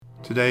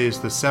Today is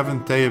the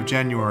 7th day of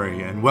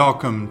January, and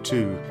welcome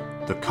to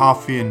the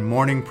Coffee and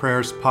Morning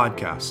Prayers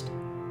podcast.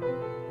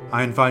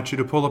 I invite you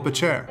to pull up a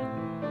chair,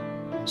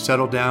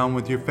 settle down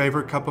with your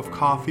favorite cup of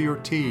coffee or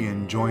tea,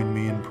 and join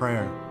me in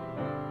prayer.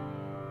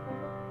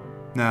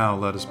 Now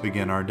let us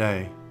begin our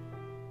day.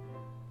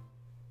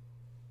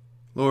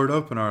 Lord,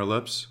 open our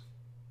lips,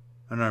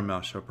 and our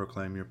mouth shall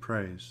proclaim your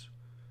praise.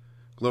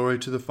 Glory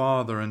to the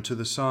Father, and to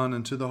the Son,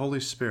 and to the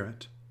Holy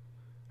Spirit,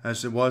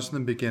 as it was in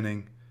the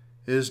beginning,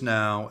 is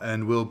now,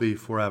 and will be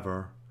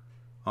forever.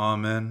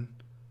 Amen.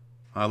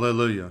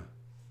 Alleluia.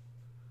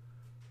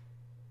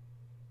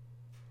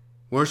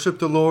 Worship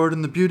the Lord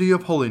in the beauty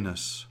of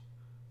holiness.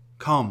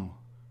 Come,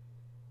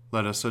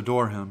 let us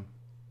adore him.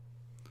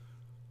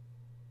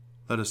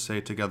 Let us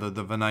say together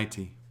the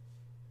Venite.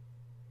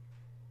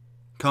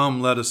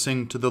 Come, let us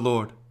sing to the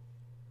Lord.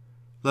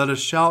 Let us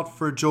shout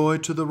for joy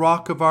to the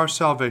rock of our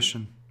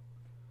salvation.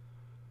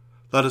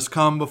 Let us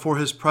come before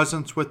his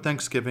presence with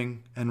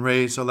thanksgiving and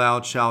raise a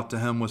loud shout to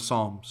him with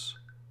psalms.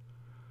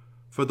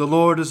 For the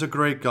Lord is a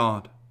great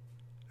God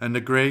and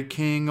a great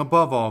King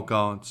above all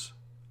gods.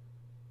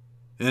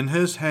 In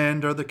his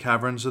hand are the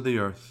caverns of the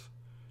earth,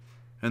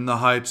 and the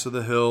heights of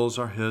the hills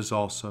are his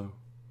also.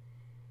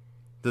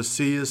 The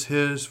sea is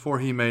his, for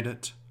he made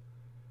it,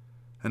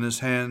 and his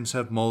hands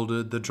have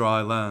molded the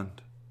dry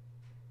land.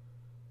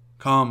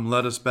 Come,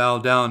 let us bow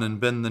down and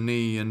bend the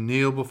knee and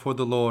kneel before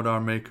the Lord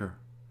our Maker.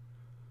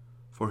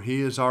 For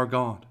he is our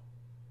God,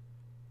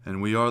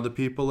 and we are the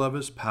people of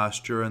his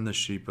pasture and the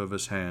sheep of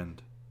his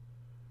hand.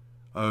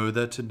 Oh,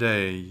 that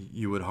today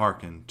you would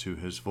hearken to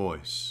his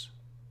voice.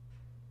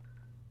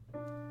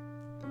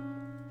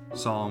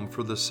 Psalm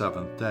for the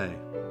 7th day.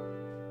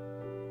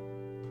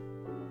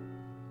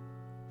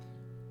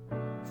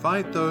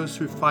 Fight those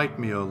who fight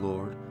me, O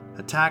Lord.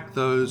 Attack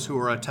those who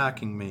are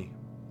attacking me.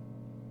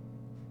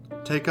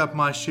 Take up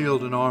my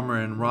shield and armor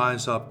and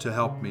rise up to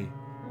help me.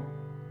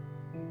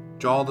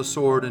 Draw the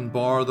sword and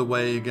bar the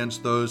way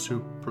against those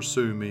who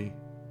pursue me.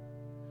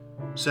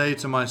 Say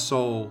to my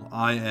soul,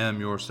 I am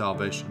your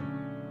salvation.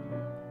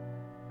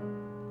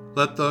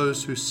 Let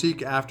those who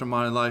seek after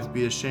my life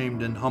be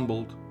ashamed and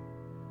humbled.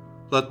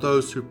 Let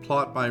those who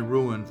plot my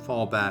ruin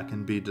fall back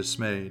and be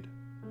dismayed.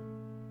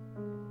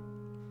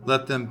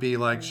 Let them be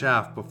like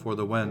chaff before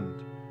the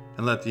wind,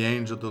 and let the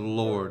angel of the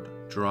Lord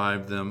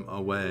drive them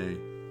away.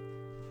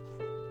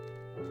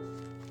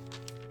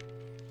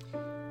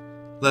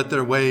 Let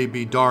their way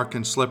be dark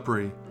and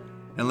slippery,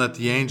 and let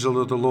the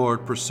angel of the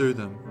Lord pursue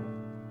them.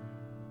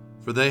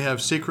 For they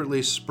have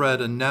secretly spread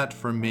a net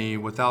for me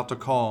without a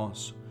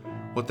cause.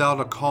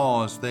 Without a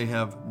cause they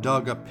have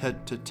dug a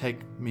pit to take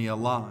me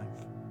alive.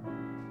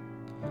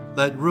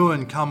 Let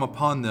ruin come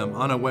upon them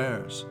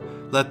unawares.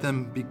 Let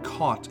them be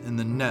caught in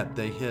the net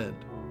they hid.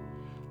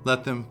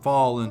 Let them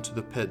fall into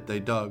the pit they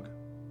dug.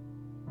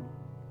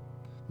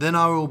 Then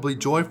I will be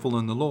joyful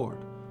in the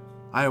Lord.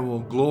 I will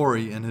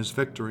glory in his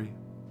victory.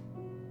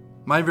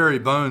 My very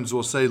bones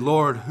will say,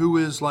 Lord, who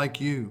is like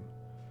you?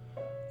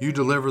 You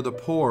deliver the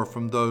poor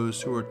from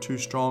those who are too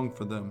strong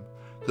for them,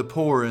 the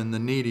poor and the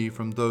needy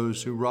from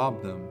those who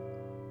rob them.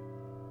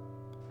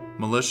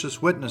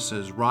 Malicious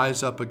witnesses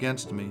rise up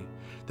against me.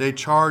 They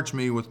charge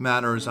me with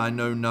matters I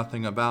know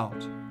nothing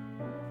about.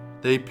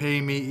 They pay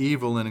me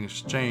evil in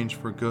exchange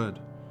for good.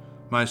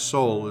 My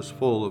soul is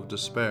full of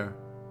despair.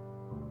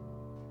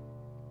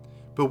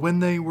 But when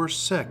they were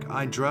sick,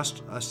 I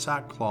dressed a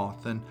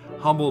sackcloth and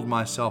humbled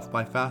myself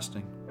by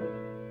fasting.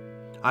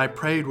 I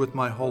prayed with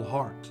my whole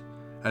heart,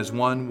 as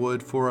one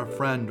would for a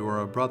friend or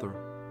a brother.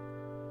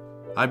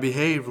 I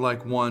behaved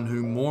like one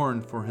who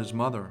mourned for his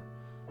mother,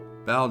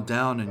 bowed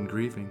down in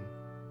grieving.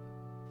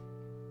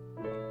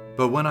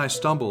 But when I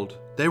stumbled,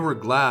 they were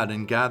glad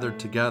and gathered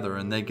together,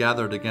 and they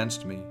gathered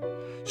against me.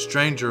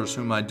 Strangers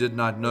whom I did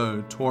not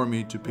know tore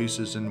me to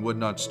pieces and would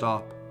not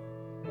stop.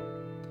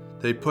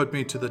 They put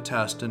me to the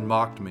test and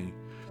mocked me.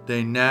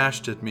 They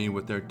gnashed at me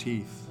with their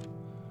teeth.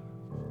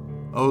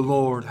 O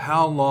Lord,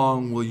 how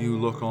long will you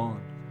look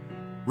on?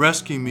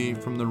 Rescue me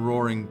from the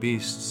roaring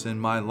beasts and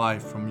my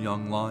life from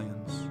young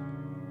lions.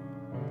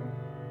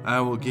 I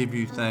will give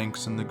you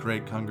thanks in the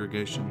great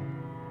congregation.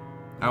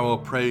 I will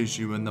praise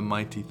you in the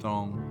mighty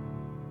throng.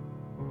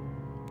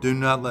 Do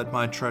not let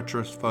my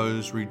treacherous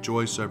foes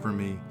rejoice over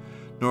me,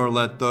 nor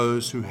let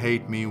those who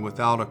hate me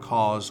without a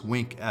cause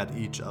wink at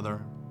each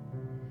other.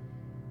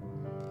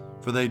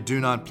 For they do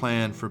not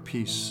plan for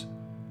peace,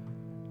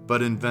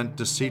 but invent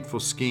deceitful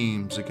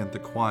schemes against the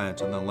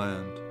quiet in the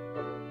land.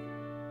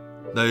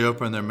 They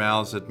opened their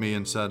mouths at me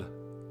and said,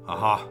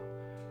 Aha,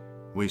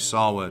 we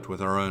saw it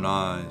with our own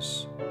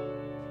eyes.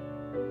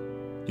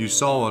 You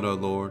saw it, O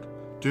Lord.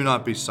 Do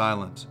not be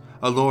silent.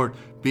 O Lord,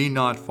 be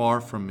not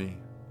far from me.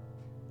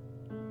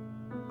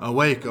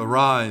 Awake,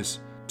 arise,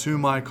 to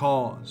my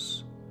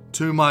cause,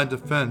 to my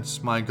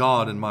defense, my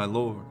God and my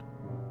Lord.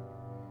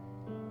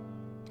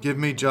 Give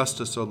me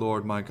justice, O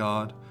Lord my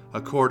God,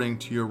 according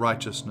to your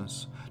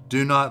righteousness.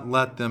 Do not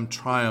let them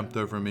triumph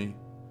over me.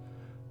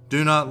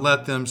 Do not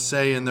let them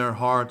say in their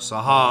hearts,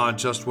 Aha,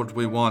 just what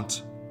we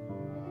want.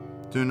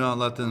 Do not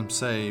let them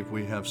say,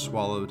 we have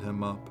swallowed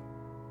him up.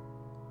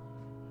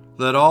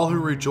 Let all who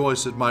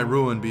rejoice at my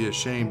ruin be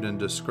ashamed and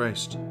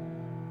disgraced.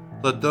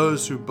 Let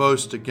those who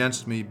boast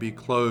against me be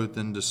clothed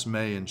in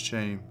dismay and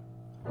shame.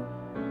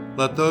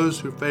 Let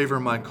those who favor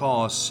my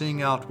cause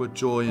sing out with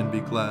joy and be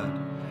glad.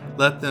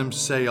 Let them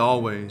say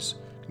always,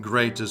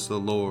 great is the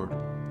Lord,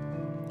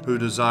 who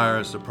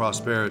desires the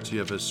prosperity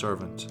of his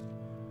servant.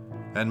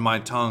 And my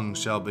tongue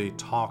shall be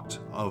talked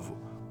of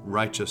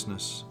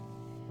righteousness,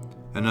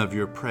 and of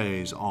your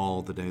praise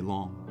all the day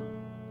long.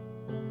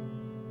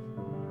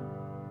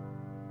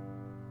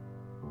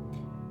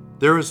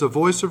 There is a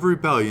voice of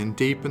rebellion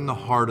deep in the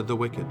heart of the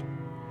wicked.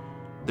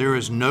 There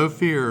is no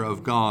fear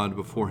of God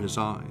before his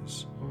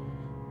eyes.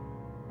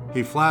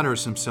 He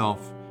flatters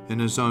himself in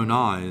his own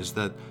eyes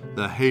that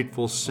the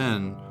hateful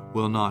sin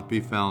will not be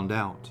found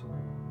out.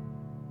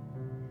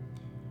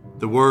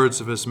 The words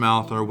of his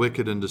mouth are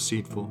wicked and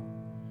deceitful.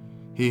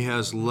 He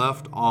has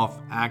left off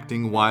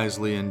acting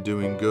wisely and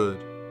doing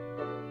good.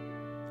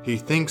 He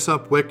thinks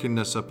up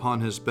wickedness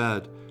upon his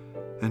bed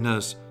and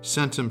has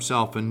sent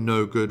himself in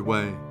no good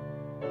way.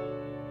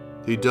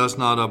 He does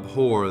not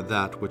abhor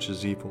that which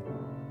is evil.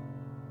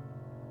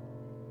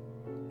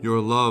 Your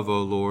love,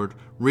 O Lord,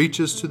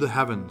 reaches to the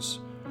heavens,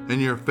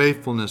 and your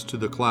faithfulness to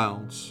the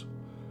clouds.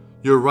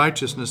 Your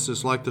righteousness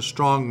is like the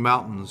strong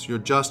mountains, your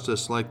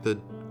justice like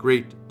the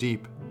great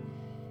deep.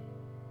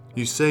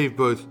 You save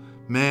both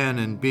man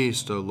and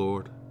beast, O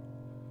Lord.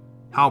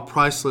 How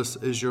priceless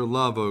is your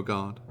love, O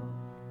God.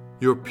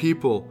 Your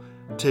people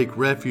take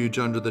refuge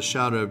under the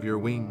shadow of your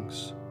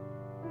wings.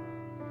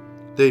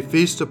 They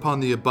feast upon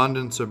the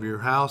abundance of your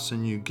house,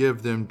 and you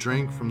give them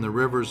drink from the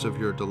rivers of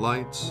your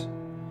delights.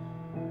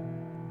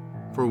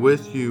 For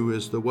with you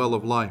is the well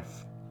of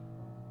life,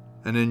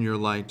 and in your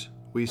light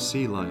we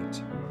see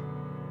light.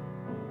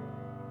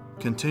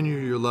 Continue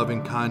your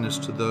loving kindness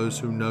to those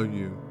who know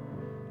you,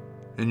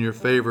 and your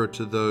favor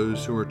to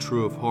those who are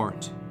true of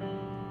heart.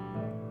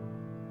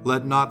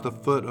 Let not the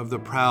foot of the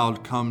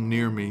proud come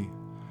near me,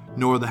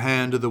 nor the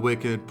hand of the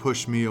wicked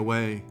push me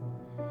away.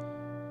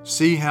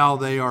 See how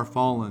they are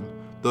fallen,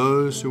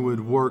 those who would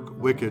work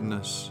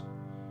wickedness.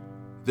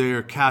 They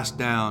are cast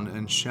down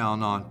and shall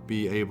not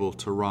be able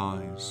to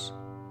rise.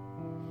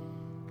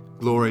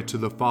 Glory to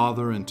the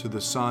Father, and to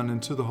the Son,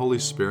 and to the Holy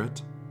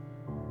Spirit,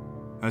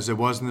 as it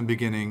was in the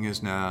beginning,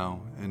 is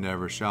now, and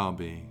ever shall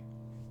be.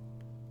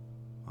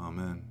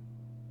 Amen.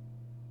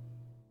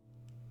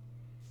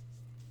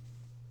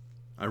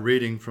 A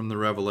reading from the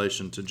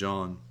Revelation to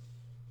John.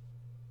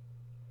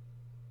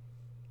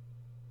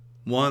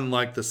 One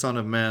like the Son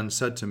of Man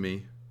said to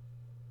me,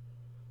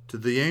 to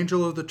the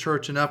angel of the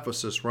church in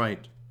Ephesus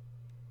write,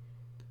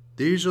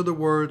 these are the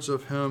words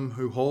of him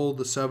who holds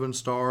the 7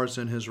 stars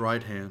in his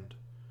right hand,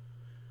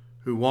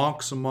 who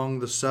walks among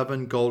the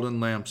 7 golden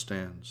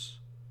lampstands.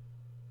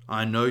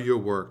 I know your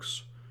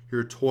works,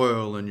 your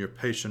toil, and your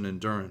patient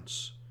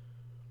endurance.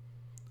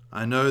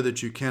 I know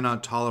that you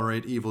cannot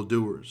tolerate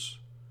evildoers.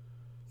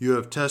 You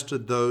have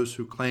tested those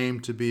who claim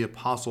to be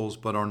apostles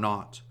but are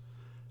not,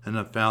 and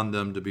have found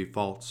them to be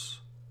false.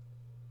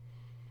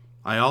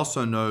 I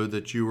also know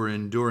that you are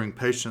enduring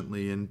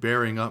patiently and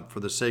bearing up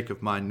for the sake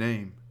of my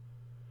name,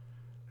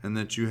 and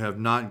that you have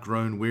not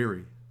grown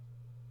weary.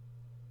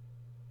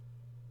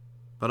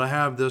 But I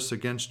have this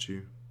against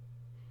you,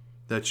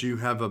 that you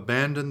have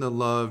abandoned the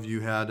love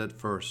you had at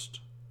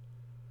first.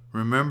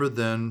 Remember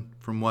then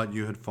from what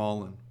you had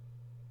fallen.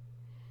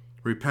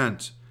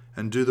 Repent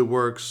and do the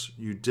works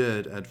you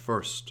did at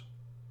first.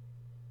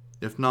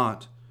 If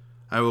not,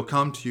 I will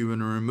come to you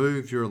and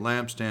remove your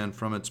lampstand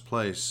from its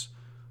place,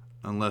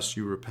 unless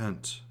you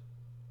repent.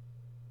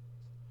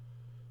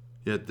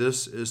 Yet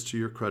this is to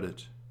your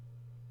credit.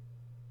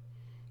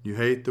 You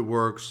hate the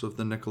works of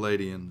the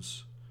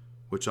Nicolaitans,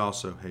 which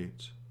also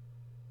hate.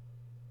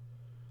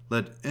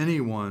 Let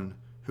anyone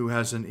who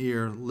has an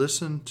ear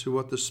listen to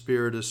what the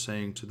Spirit is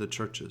saying to the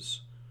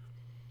churches.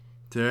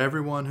 To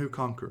everyone who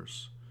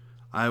conquers,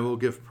 I will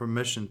give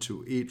permission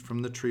to eat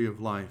from the tree of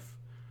life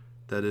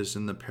that is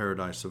in the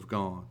paradise of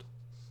God.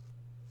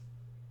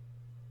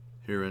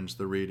 Here ends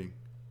the reading.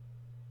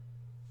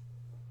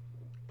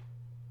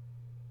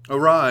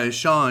 Arise,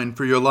 shine,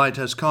 for your light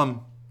has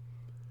come,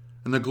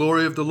 and the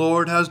glory of the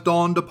Lord has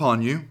dawned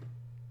upon you.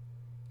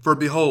 For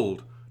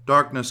behold,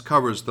 darkness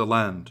covers the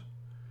land,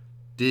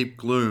 deep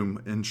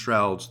gloom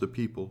enshrouds the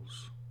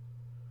peoples.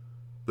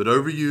 But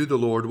over you the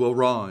Lord will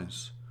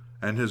rise,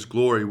 and his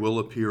glory will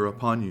appear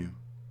upon you.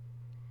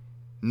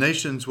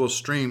 Nations will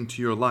stream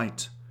to your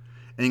light,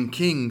 and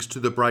kings to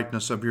the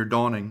brightness of your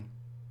dawning.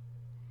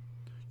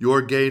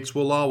 Your gates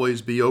will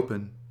always be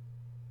open.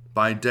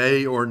 By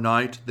day or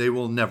night they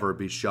will never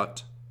be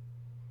shut.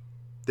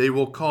 They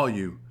will call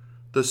you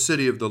the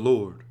city of the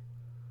Lord,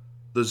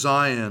 the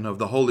Zion of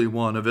the Holy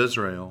One of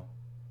Israel.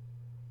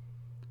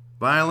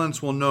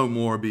 Violence will no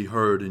more be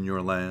heard in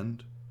your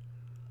land,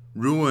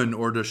 ruin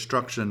or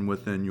destruction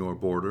within your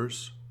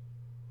borders.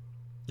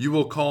 You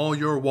will call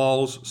your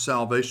walls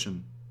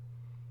salvation,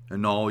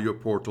 and all your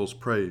portals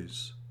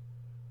praise.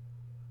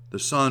 The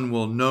sun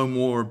will no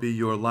more be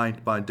your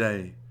light by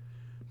day,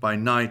 By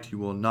night you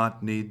will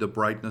not need the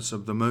brightness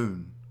of the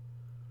moon.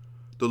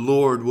 The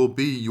Lord will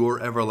be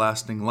your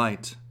everlasting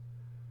light,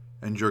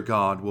 and your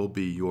God will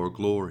be your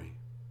glory.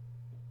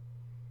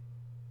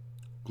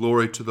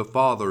 Glory to the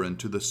Father, and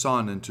to the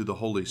Son, and to the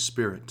Holy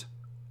Spirit,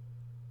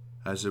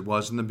 as it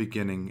was in the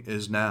beginning,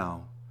 is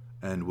now,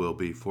 and will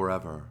be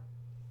forever.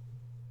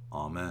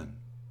 Amen.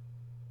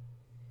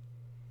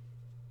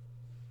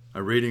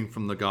 A reading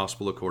from the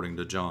Gospel according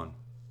to John.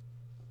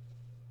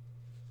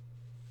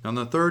 On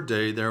the third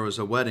day there was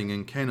a wedding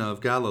in Cana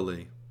of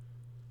Galilee,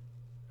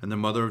 and the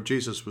mother of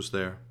Jesus was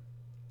there.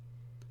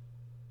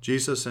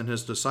 Jesus and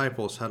his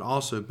disciples had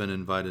also been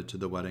invited to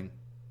the wedding.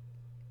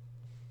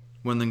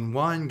 When the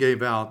wine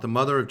gave out, the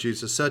mother of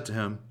Jesus said to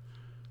him,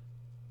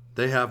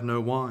 "They have no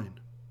wine."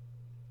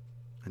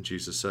 And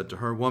Jesus said to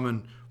her,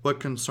 "Woman, what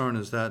concern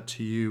is that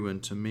to you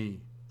and to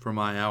me? For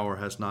my hour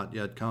has not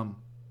yet come."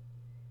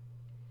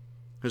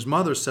 His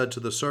mother said to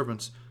the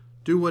servants,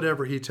 "Do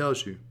whatever he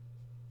tells you."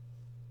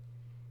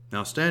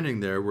 Now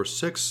standing there were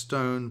 6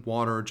 stone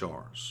water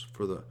jars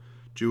for the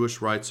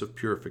Jewish rites of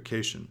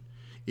purification,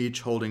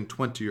 each holding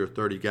 20 or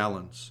 30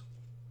 gallons.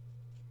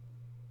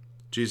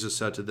 Jesus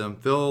said to them,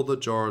 "Fill the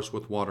jars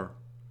with water."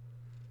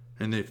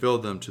 And they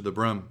filled them to the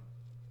brim.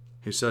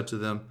 He said to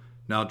them,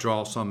 "Now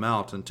draw some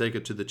out and take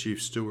it to the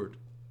chief steward."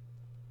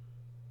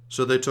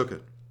 So they took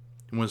it.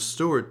 And when the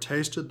steward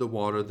tasted the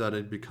water that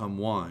had become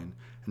wine,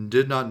 and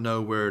did not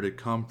know where it had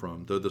come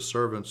from, though the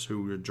servants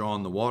who had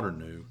drawn the water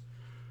knew,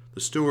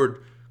 the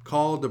steward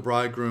called the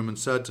bridegroom and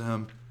said to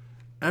him,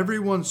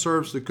 "Everyone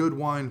serves the good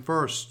wine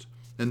first,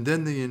 and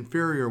then the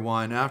inferior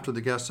wine after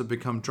the guests have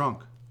become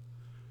drunk.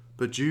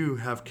 But you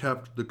have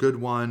kept the good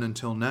wine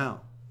until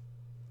now."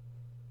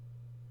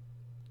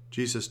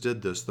 Jesus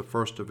did this, the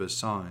first of his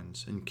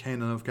signs, in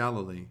Cana of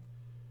Galilee,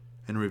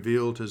 and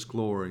revealed his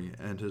glory,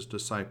 and his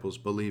disciples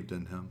believed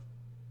in him.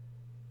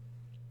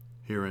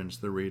 Here ends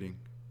the reading.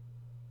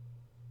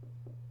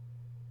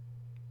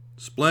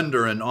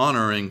 Splendor and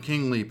honor and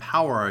kingly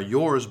power are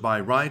yours by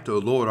right, O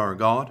Lord our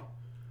God,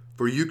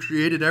 for you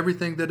created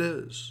everything that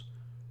is,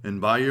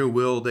 and by your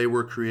will they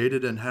were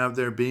created and have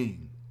their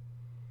being.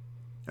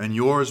 And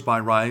yours by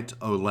right,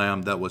 O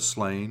Lamb that was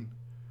slain,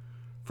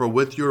 for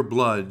with your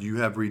blood you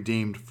have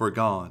redeemed for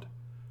God,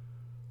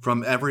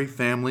 from every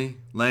family,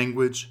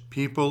 language,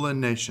 people, and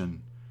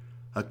nation,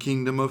 a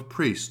kingdom of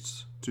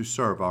priests to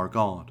serve our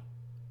God.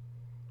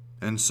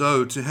 And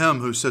so to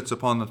him who sits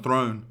upon the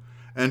throne,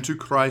 and to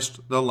Christ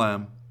the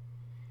Lamb,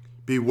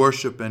 be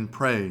worship and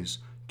praise,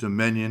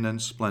 dominion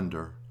and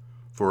splendor,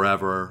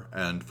 forever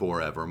and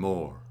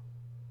forevermore.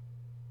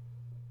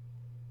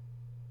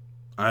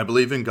 I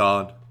believe in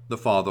God, the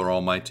Father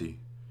Almighty,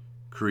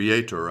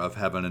 creator of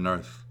heaven and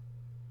earth.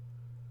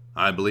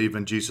 I believe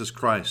in Jesus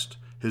Christ,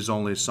 his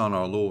only Son,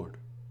 our Lord.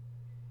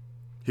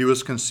 He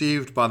was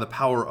conceived by the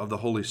power of the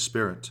Holy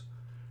Spirit,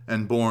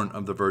 and born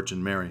of the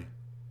Virgin Mary,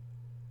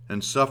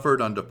 and suffered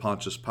under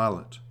Pontius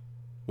Pilate,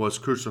 was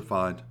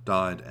crucified,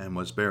 died, and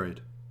was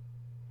buried.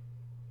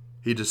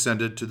 He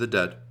descended to the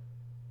dead.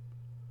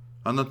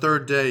 On the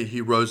third day he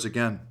rose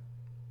again.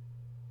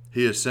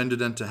 He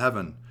ascended into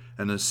heaven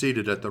and is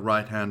seated at the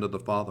right hand of the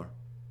Father.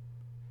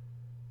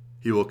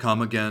 He will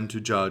come again to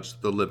judge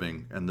the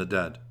living and the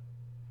dead.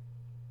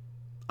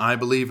 I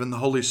believe in the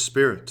Holy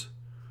Spirit,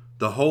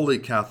 the Holy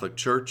Catholic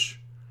Church,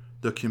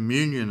 the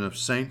communion of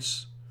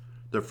saints,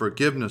 the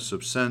forgiveness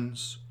of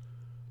sins,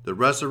 the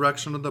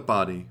resurrection of the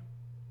body,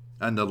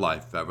 and the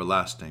life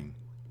everlasting.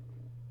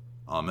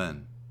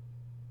 Amen.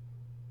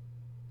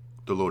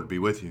 The Lord be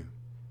with you,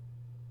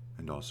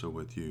 and also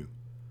with you.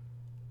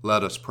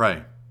 Let us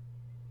pray.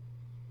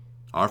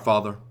 Our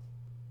Father,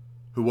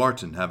 who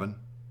art in heaven,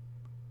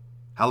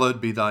 hallowed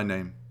be thy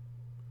name.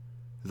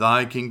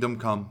 Thy kingdom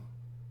come,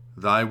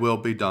 thy will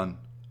be done,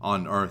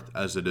 on earth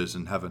as it is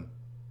in heaven.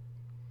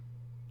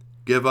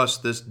 Give us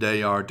this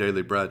day our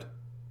daily bread,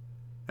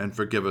 and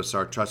forgive us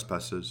our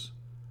trespasses,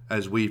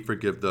 as we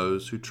forgive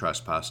those who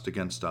trespass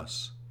against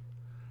us.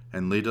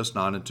 And lead us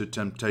not into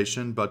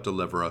temptation, but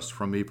deliver us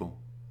from evil.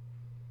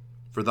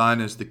 For thine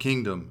is the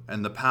kingdom,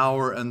 and the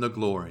power, and the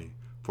glory,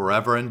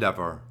 forever and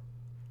ever.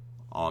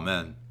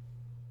 Amen.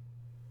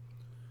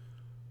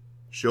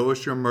 Show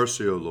us your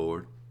mercy, O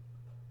Lord,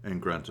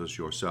 and grant us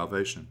your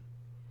salvation.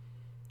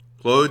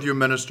 Clothe your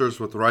ministers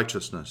with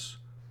righteousness.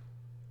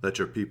 Let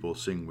your people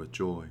sing with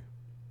joy.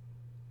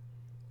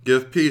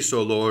 Give peace,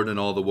 O Lord, in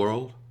all the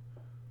world,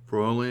 for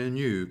only in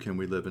you can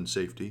we live in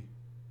safety.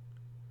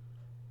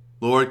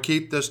 Lord,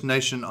 keep this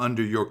nation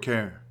under your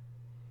care,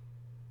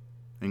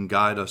 and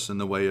guide us in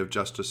the way of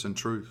justice and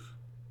truth.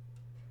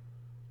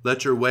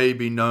 Let your way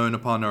be known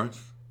upon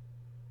earth,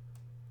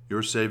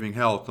 your saving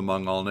health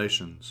among all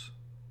nations.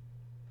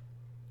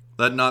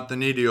 Let not the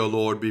needy, O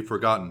Lord, be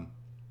forgotten,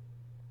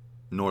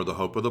 nor the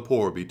hope of the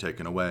poor be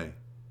taken away.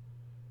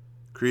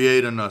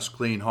 Create in us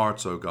clean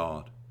hearts, O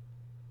God,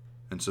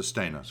 and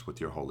sustain us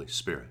with your Holy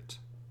Spirit.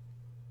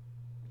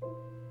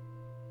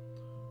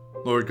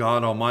 Lord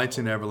God,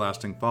 almighty and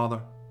everlasting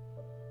Father,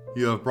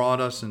 you have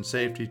brought us in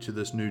safety to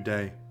this new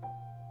day.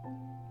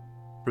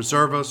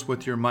 Preserve us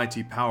with your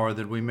mighty power,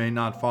 that we may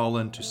not fall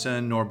into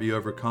sin nor be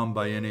overcome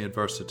by any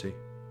adversity.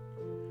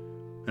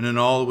 And in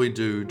all we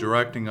do,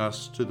 directing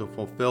us to the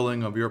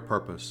fulfilling of your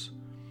purpose,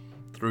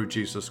 through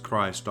Jesus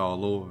Christ our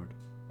Lord.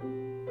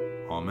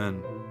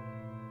 Amen.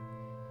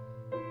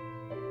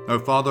 O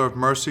Father of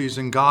mercies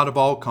and God of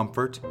all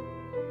comfort,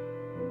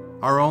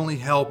 our only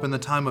help in the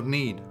time of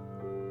need,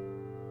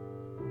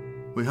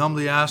 we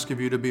humbly ask of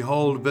you to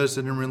behold,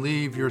 visit, and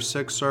relieve your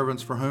sick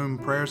servants for whom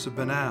prayers have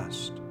been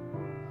asked.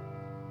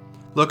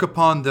 Look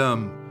upon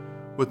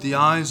them with the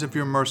eyes of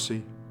your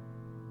mercy.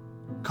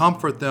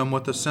 Comfort them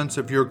with the sense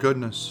of your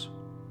goodness.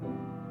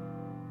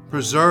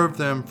 Preserve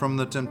them from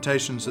the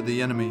temptations of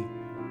the enemy,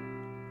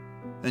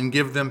 and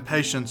give them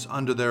patience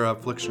under their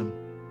affliction.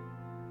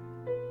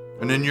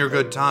 And in your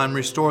good time,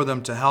 restore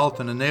them to health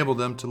and enable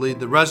them to lead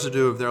the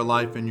residue of their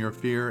life in your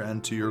fear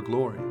and to your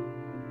glory.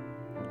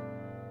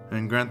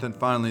 And grant that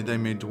finally they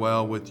may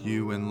dwell with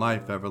you in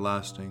life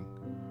everlasting,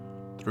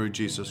 through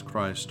Jesus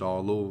Christ our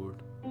Lord.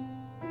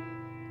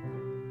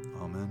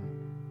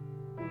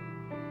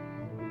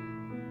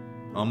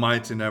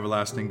 Almighty and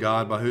everlasting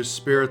God, by whose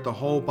Spirit the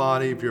whole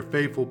body of your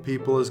faithful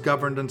people is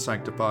governed and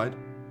sanctified,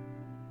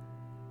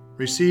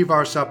 receive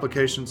our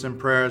supplications and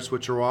prayers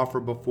which are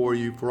offered before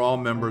you for all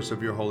members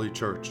of your holy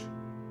church.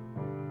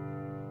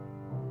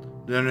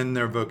 That in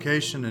their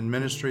vocation and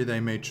ministry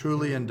they may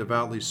truly and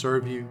devoutly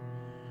serve you,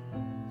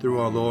 through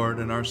our Lord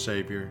and our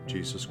Savior,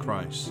 Jesus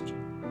Christ.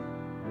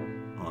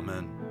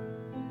 Amen.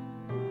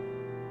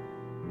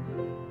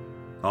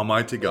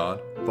 Almighty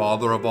God,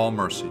 Father of all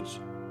mercies,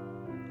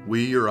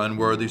 we, your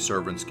unworthy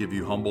servants, give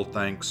you humble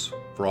thanks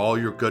for all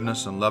your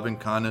goodness and loving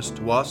kindness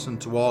to us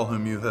and to all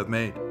whom you have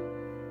made.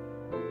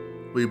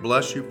 We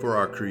bless you for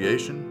our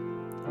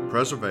creation,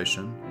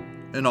 preservation,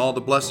 and all the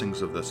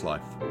blessings of this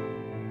life.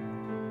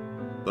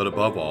 But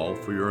above all,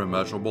 for your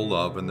immeasurable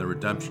love and the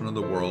redemption of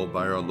the world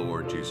by our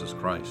Lord Jesus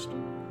Christ,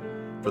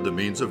 for the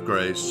means of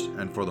grace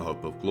and for the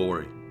hope of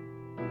glory.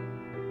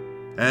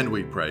 And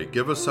we pray,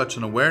 give us such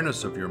an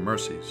awareness of your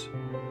mercies,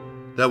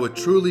 that with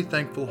truly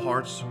thankful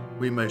hearts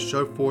we may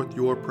show forth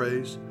your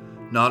praise,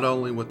 not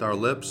only with our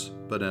lips,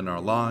 but in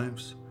our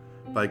lives,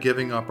 by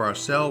giving up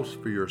ourselves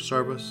for your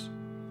service,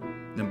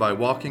 and by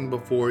walking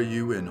before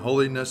you in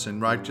holiness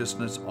and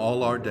righteousness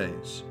all our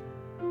days.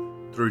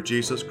 Through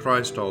Jesus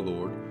Christ our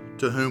Lord,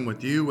 to whom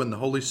with you and the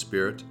Holy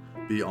Spirit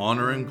be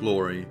honor and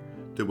glory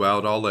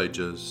throughout all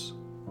ages.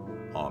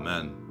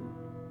 Amen.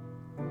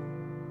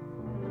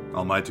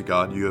 Almighty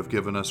God, you have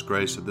given us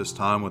grace at this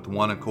time with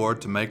one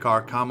accord to make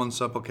our common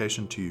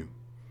supplication to you.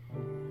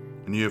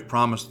 And you have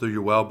promised through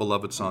your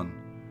well-beloved Son,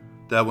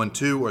 that when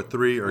 2 or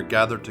 3 are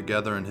gathered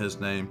together in his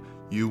name,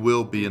 you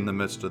will be in the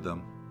midst of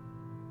them.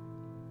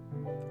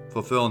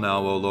 Fulfill now,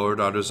 O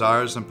Lord, our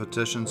desires and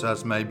petitions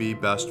as may be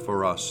best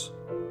for us,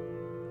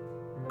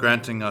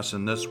 granting us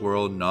in this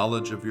world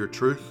knowledge of your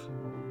truth,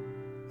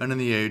 and in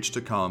the age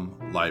to come,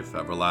 life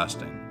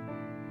everlasting.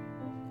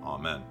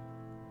 Amen.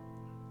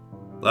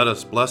 Let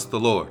us bless the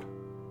Lord.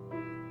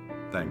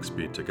 Thanks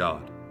be to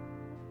God.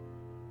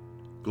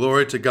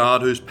 Glory to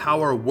God, whose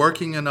power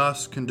working in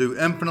us can do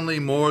infinitely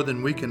more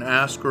than we can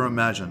ask or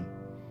imagine.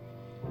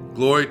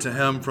 Glory to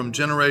him from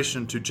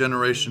generation to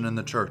generation in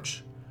the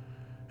church,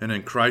 and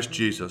in Christ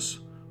Jesus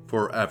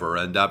forever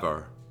and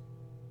ever.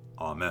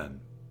 Amen.